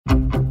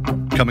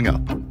coming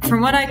up.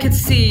 From what I could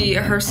see,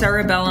 her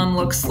cerebellum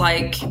looks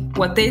like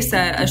what they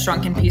said, a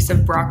shrunken piece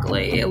of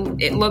broccoli.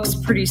 It looks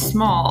pretty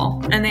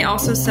small. And they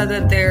also said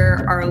that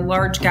there are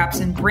large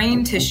gaps in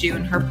brain tissue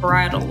in her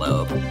parietal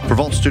lobe. For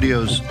Vault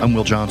Studios, I'm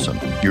Will Johnson.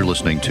 You're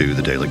listening to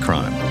The Daily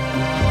Crime.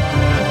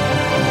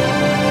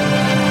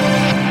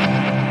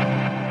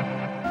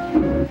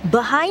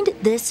 Behind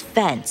this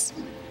fence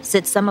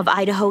sits some of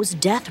Idaho's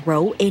death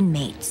row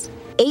inmates.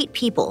 8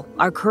 people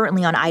are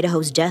currently on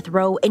Idaho's death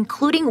row,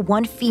 including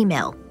one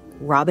female,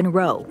 Robin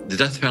Rowe. The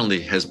death penalty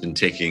has been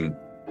taking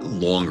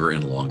longer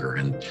and longer,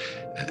 and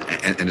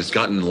it's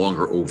gotten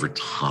longer over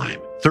time.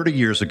 30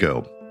 years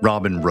ago,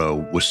 Robin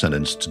Rowe was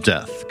sentenced to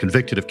death,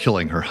 convicted of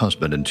killing her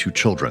husband and 2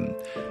 children.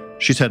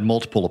 She's had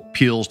multiple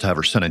appeals to have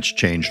her sentence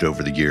changed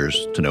over the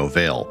years to no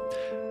avail.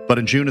 But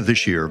in June of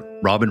this year,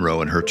 Robin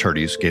Rowe and her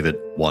attorneys gave it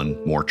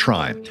one more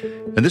try.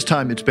 And this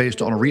time it's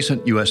based on a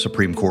recent U.S.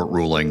 Supreme Court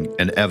ruling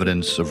and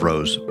evidence of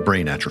Rowe's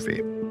brain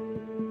atrophy.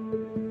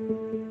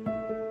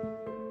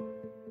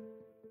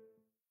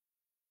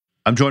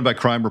 I'm joined by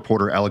crime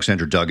reporter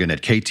Alexandra Duggan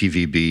at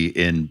KTVB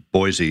in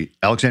Boise.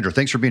 Alexandra,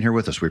 thanks for being here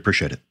with us. We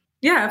appreciate it.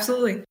 Yeah,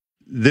 absolutely.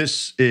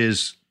 This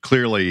is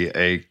clearly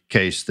a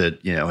case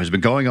that, has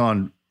been going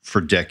on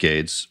for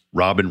decades.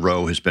 Robin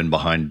Rowe has been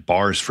behind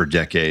bars for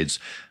decades.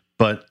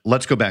 But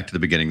let's go back to the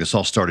beginning. This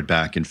all started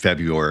back in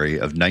February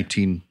of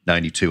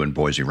 1992 in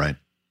Boise, right?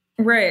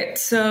 Right.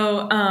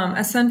 So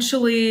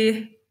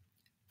essentially,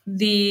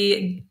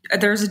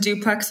 there's a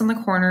duplex on the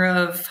corner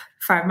of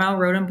 5 Mile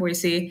Road in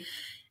Boise.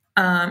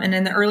 And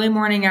in the early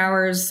morning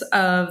hours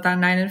of that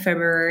night in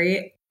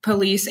February,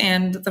 police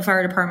and the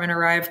fire department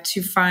arrived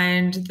to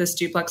find this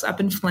duplex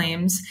up in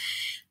flames.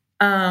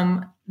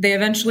 They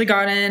eventually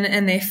got in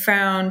and they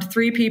found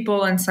 3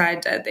 people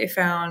inside dead. They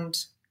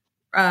found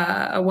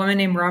a woman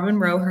named Robin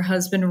Rowe, her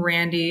husband,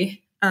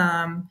 Randy.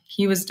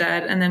 He was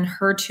dead. And then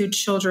her 2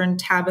 children,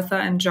 Tabitha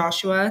and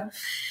Joshua,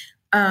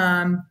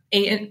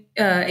 8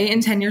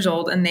 and 10 years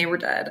old, and they were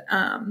dead.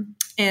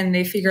 And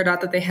they figured out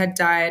that they had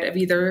died of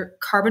either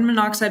carbon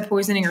monoxide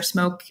poisoning or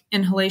smoke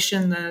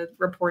inhalation. The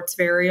reports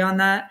vary on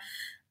that.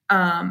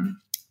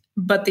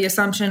 But the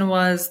assumption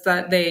was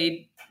that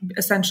they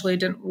essentially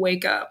didn't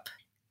wake up.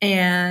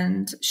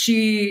 And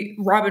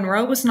Robin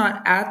Rowe was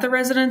not at the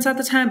residence at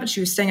the time, but she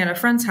was staying at a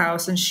friend's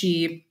house, and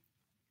she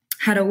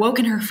had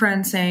awoken her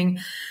friend saying,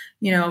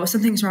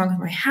 something's wrong with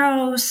my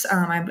house.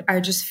 I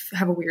just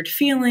have a weird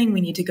feeling.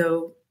 We need to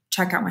go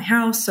check out my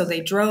house. So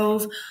they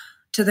drove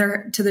to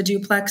the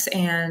duplex,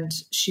 and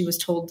she was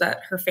told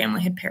that her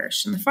family had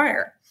perished in the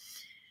fire.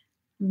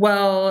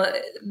 Well,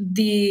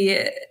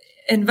 the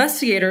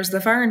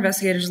fire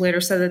investigators later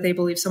said that they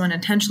believe someone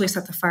intentionally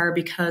set the fire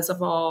because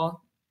of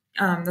all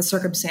the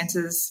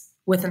circumstances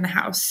within the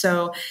house.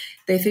 So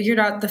they figured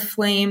out the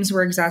flames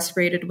were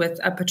exacerbated with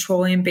a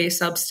petroleum-based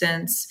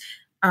substance.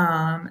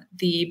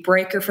 The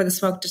breaker for the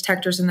smoke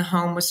detectors in the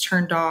home was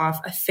turned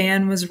off. A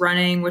fan was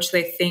running, which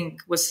they think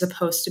was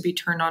supposed to be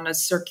turned on to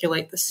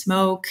circulate the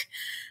smoke.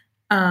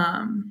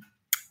 And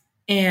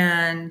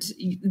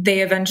they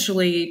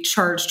eventually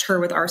charged her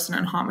with arson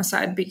and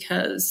homicide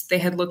because they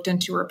had looked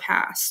into her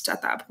past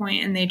at that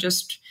point, and they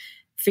just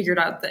figured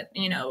out that,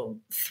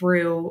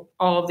 through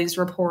all of these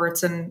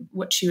reports and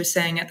what she was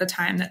saying at the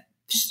time, that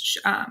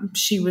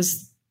she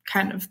was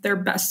kind of their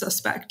best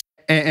suspect.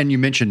 And you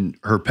mentioned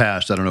her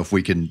past. I don't know if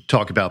we can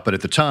talk about, but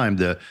at the time,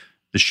 the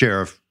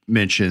sheriff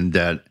mentioned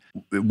that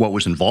what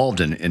was involved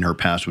in her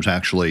past was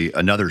actually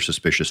another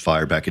suspicious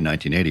fire back in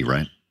 1980,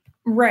 right?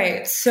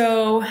 Right.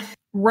 So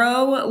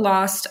Rowe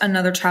lost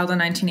another child in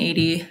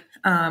 1980,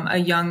 a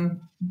young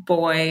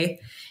boy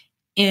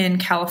in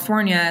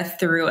California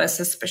through a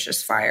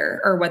suspicious fire,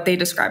 or what they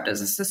described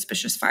as a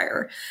suspicious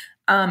fire.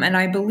 And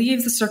I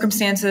believe the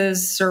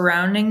circumstances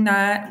surrounding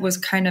that was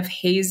kind of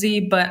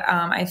hazy, but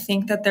I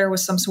think that there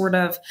was some sort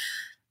of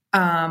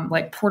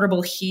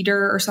portable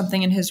heater or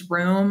something in his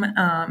room,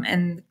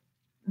 and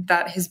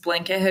that his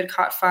blanket had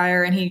caught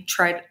fire, and he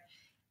tried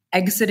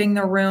exiting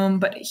the room,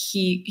 but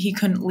he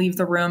couldn't leave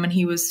the room, and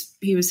he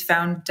was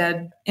found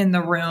dead in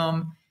the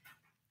room.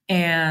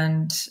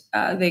 And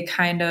they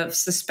kind of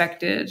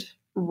suspected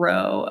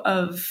Rowe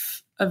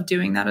of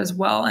doing that as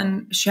well.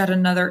 And she had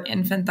another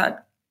infant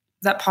that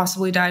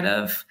possibly died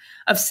of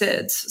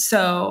SIDS.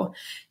 So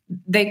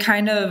they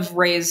kind of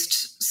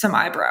raised some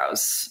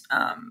eyebrows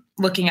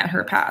looking at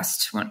her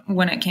past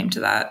when it came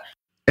to that.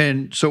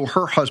 And so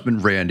her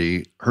husband,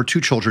 Randy, her 2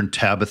 children,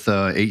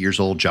 Tabitha, 8 years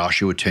old,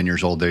 Joshua, 10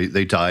 years old,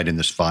 they died in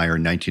this fire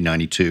in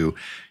 1992.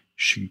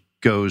 She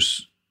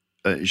goes,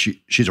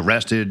 she's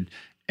arrested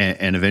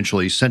and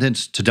eventually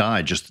sentenced to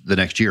die just the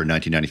next year,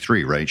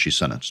 1993, right? She's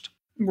sentenced.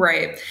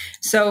 Right.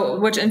 So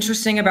what's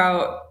interesting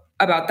about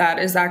that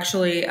is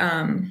actually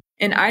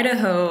in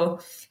Idaho,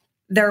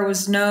 there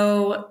was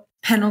no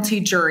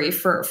penalty jury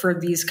for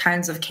these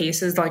kinds of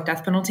cases, like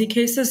death penalty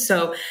cases.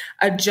 So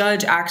a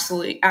judge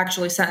actually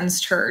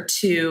sentenced her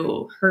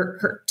to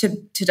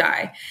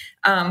die,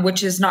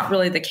 which is not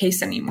really the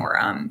case anymore.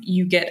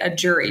 You get a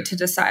jury to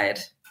decide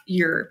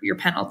your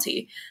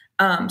penalty.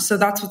 So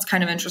that's what's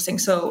kind of interesting.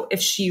 So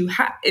if she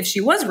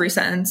was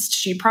resentenced,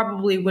 she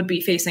probably would be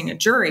facing a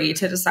jury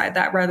to decide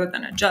that rather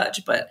than a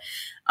judge. But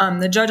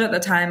the judge at the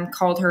time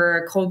called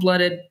her a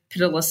cold-blooded,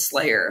 pitiless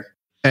slayer.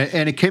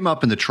 And it came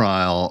up in the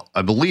trial,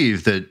 I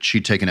believe, that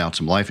she'd taken out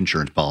some life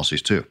insurance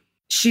policies too.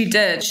 She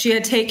did. She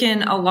had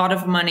taken a lot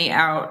of money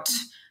out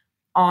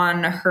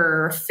on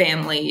her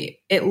family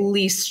at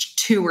least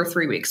 2 or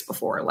 3 weeks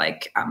before,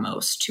 like at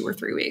most 2 or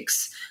 3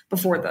 weeks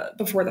before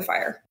the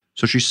fire.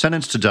 So she's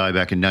sentenced to die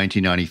back in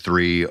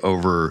 1993.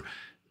 Over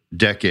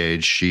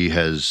decades, she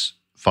has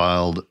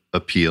filed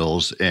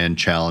appeals and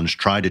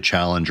tried to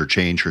challenge or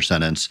change her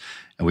sentence.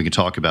 And we can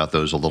talk about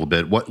those a little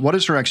bit. What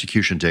is her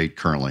execution date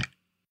currently?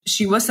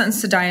 She was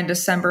sentenced to die in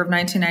December of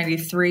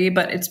 1993,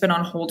 but it's been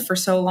on hold for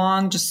so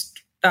long, just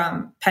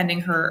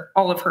pending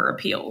all of her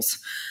appeals.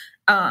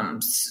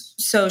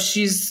 So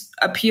she's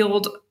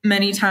appealed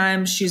many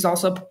times. She's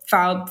also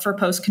filed for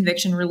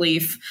post-conviction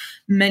relief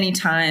many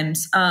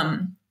times.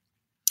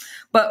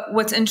 But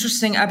what's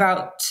interesting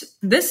about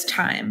this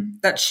time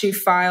that she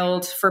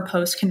filed for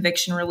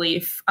post-conviction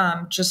relief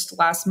just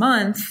last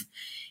month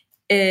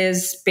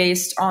is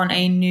based on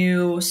a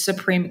new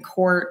Supreme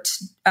Court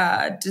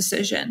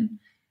decision.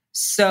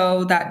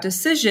 So that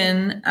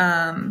decision,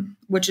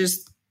 which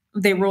is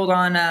they ruled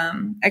on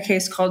a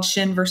case called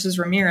Shin versus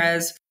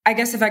Ramirez. I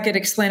guess if I could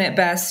explain it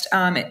best,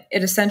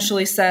 it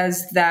essentially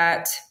says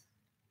that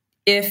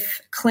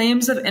if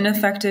claims of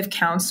ineffective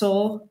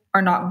counsel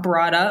are not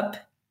brought up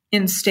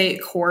in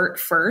state court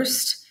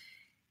first,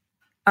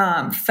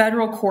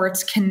 federal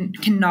courts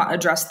cannot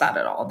address that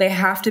at all. They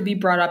have to be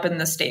brought up in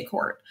the state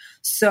court.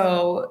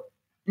 So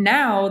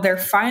now they're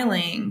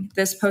filing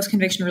this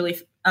post-conviction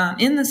relief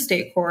in the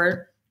state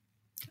court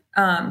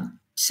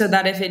so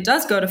that if it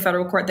does go to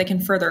federal court, they can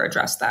further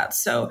address that.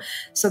 So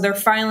they're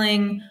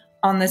filing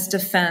on this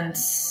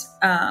defense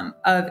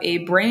of a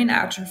brain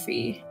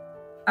atrophy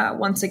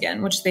once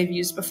again, which they've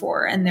used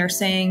before. And they're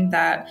saying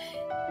that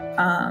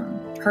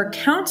her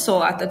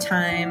counsel at the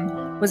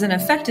time was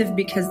ineffective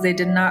because they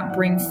did not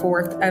bring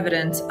forth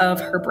evidence of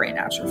her brain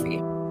atrophy.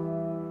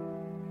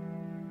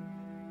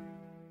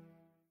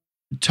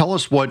 Tell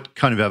us what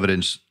kind of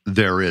evidence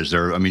there is.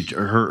 I mean,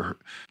 her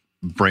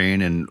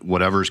brain and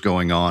whatever's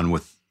going on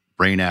with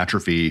brain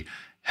atrophy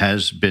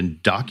has been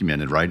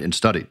documented, right, and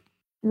studied.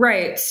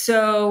 Right.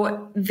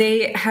 So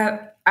they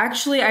have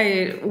actually,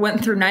 I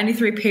went through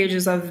 93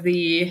 pages of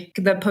the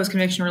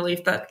post-conviction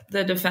relief that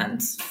the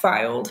defense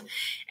filed,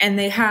 and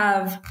they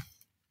have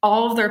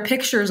all of their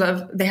pictures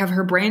they have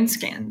her brain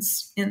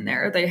scans in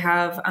there. They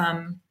have,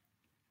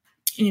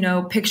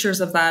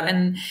 pictures of that.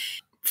 And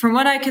from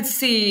what I could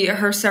see,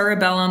 her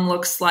cerebellum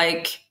looks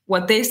like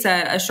what they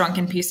said, a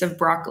shrunken piece of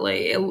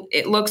broccoli.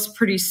 It looks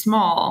pretty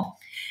small.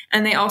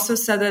 And they also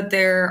said that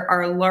there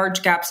are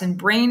large gaps in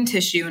brain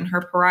tissue in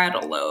her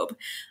parietal lobe.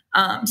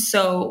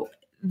 So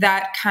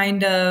that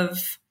kind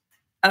of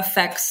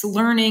affects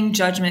learning,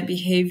 judgment,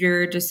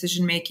 behavior,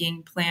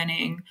 decision-making,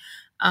 planning,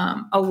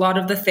 a lot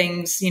of the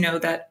things,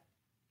 that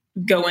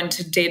go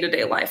into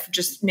day-to-day life,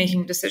 just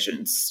making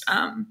decisions.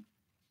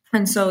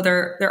 And so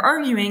they're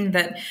arguing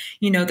that,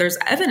 there's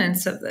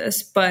evidence of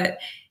this, but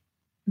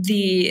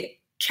the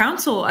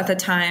counsel at the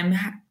time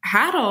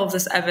had all of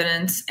this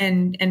evidence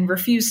and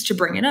refused to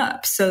bring it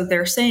up. So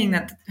they're saying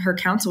that her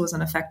counsel was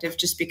ineffective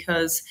just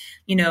because,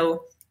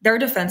 their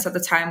defense at the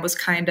time was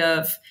kind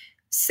of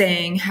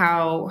saying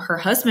how her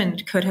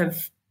husband could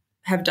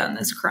have done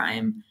this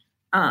crime,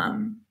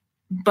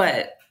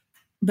 but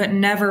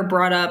never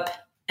brought up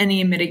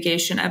any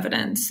mitigation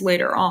evidence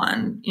later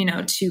on,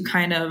 to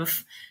kind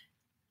of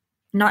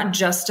not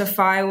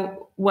justify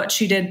what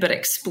she did, but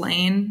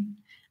explain.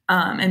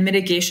 And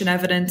mitigation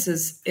evidence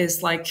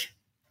is like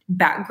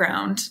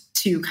background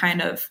to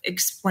kind of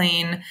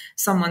explain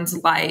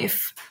someone's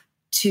life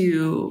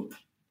to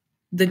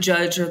the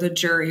judge or the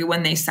jury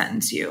when they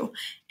sentence you.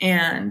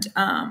 And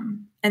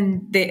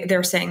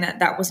they're saying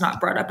that was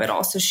not brought up at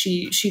all. So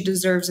she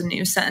deserves a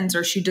new sentence,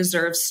 or she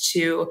deserves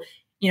to,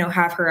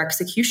 have her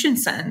execution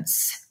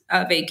sentence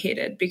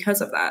vacated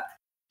because of that.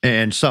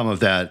 And some of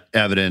that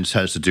evidence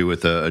has to do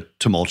with a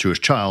tumultuous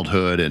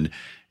childhood,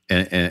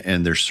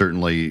 and there's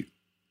certainly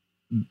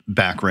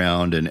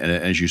background and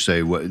as you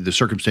say, the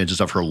circumstances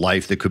of her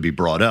life that could be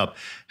brought up.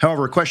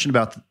 However, a question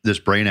about this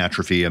brain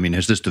atrophy, I mean,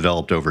 has this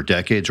developed over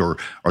decades, or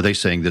are they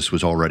saying this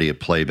was already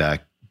at play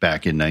back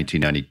in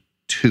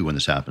 1992 when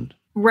this happened?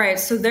 Right.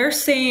 So they're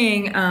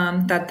saying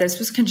that this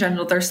was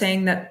congenital. They're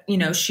saying that,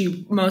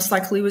 she most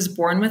likely was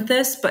born with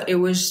this, but it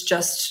was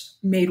just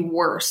made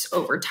worse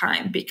over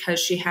time because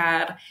she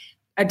had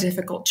a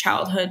difficult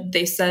childhood.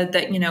 They said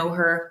that,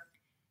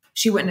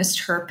 she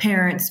witnessed her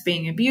parents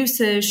being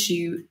abusive.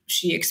 She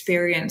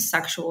experienced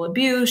sexual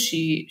abuse.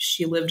 She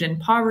lived in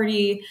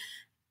poverty.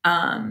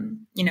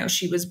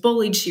 She was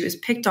bullied. She was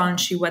picked on.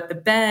 She wet the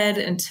bed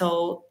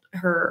until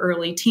her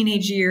early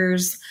teenage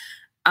years.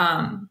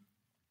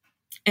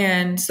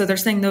 And so they're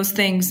saying those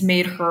things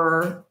made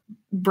her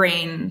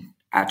brain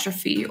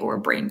atrophy or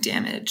brain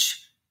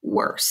damage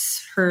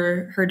worse,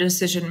 her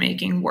decision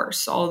making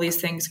worse. All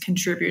these things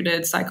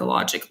contributed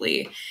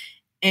psychologically.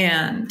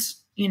 And,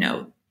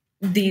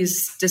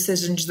 these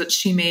decisions that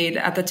she made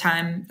at the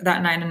time,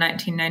 that night in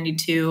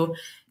 1992,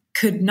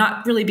 could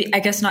not really be,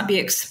 not be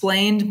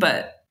explained,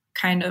 but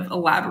kind of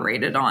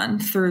elaborated on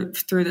through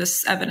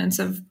this evidence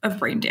of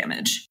brain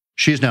damage.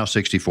 She's now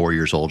 64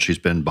 years old. She's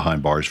been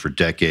behind bars for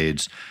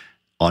decades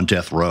on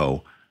death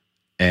row.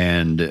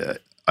 And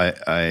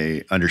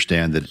I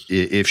understand that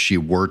if she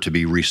were to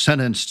be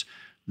resentenced,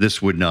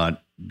 this would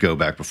not go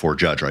back before a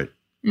judge, right?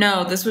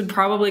 No, this would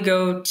probably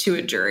go to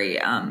a jury,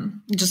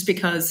 just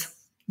because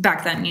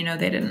back then,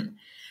 they didn't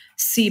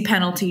see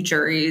penalty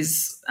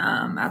juries.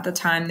 At the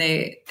time,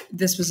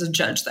 this was a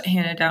judge that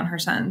handed down her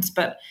sentence.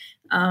 But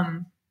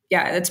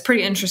it's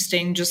pretty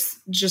interesting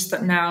just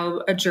that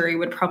now a jury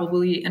would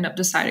probably end up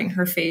deciding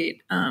her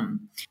fate.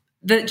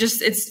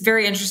 It's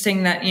very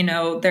interesting that,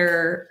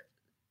 they're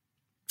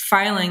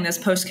filing this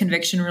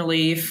post-conviction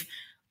relief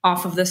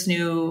off of this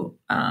new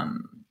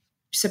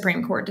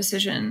Supreme Court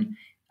decision,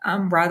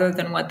 rather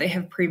than what they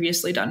have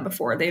previously done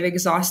before. They've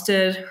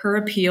exhausted her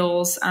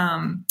appeals.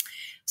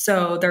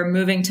 So they're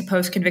moving to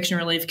post-conviction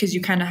relief because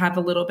you kind of have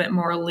a little bit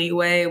more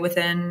leeway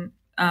within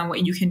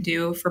what you can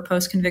do for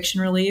post-conviction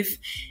relief.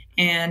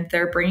 And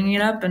they're bringing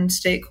it up in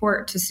state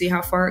court to see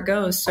how far it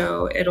goes.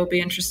 So it'll be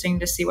interesting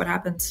to see what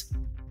happens.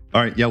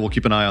 All right. Yeah, we'll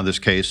keep an eye on this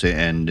case.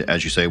 And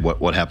as you say,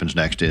 what happens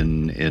next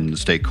in the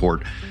state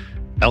court.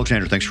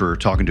 Alexandra, thanks for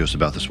talking to us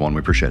about this one.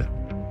 We appreciate it.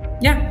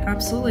 Yeah,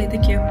 absolutely.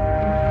 Thank you.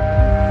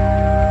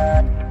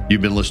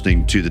 You've been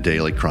listening to The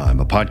Daily Crime,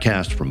 a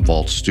podcast from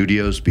Vault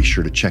Studios. Be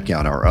sure to check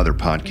out our other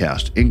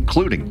podcasts,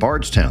 including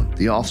Bardstown,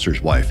 The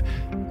Officer's Wife,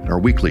 and our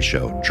weekly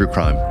show, True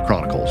Crime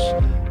Chronicles.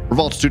 For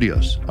Vault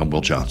Studios, I'm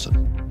Will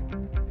Johnson.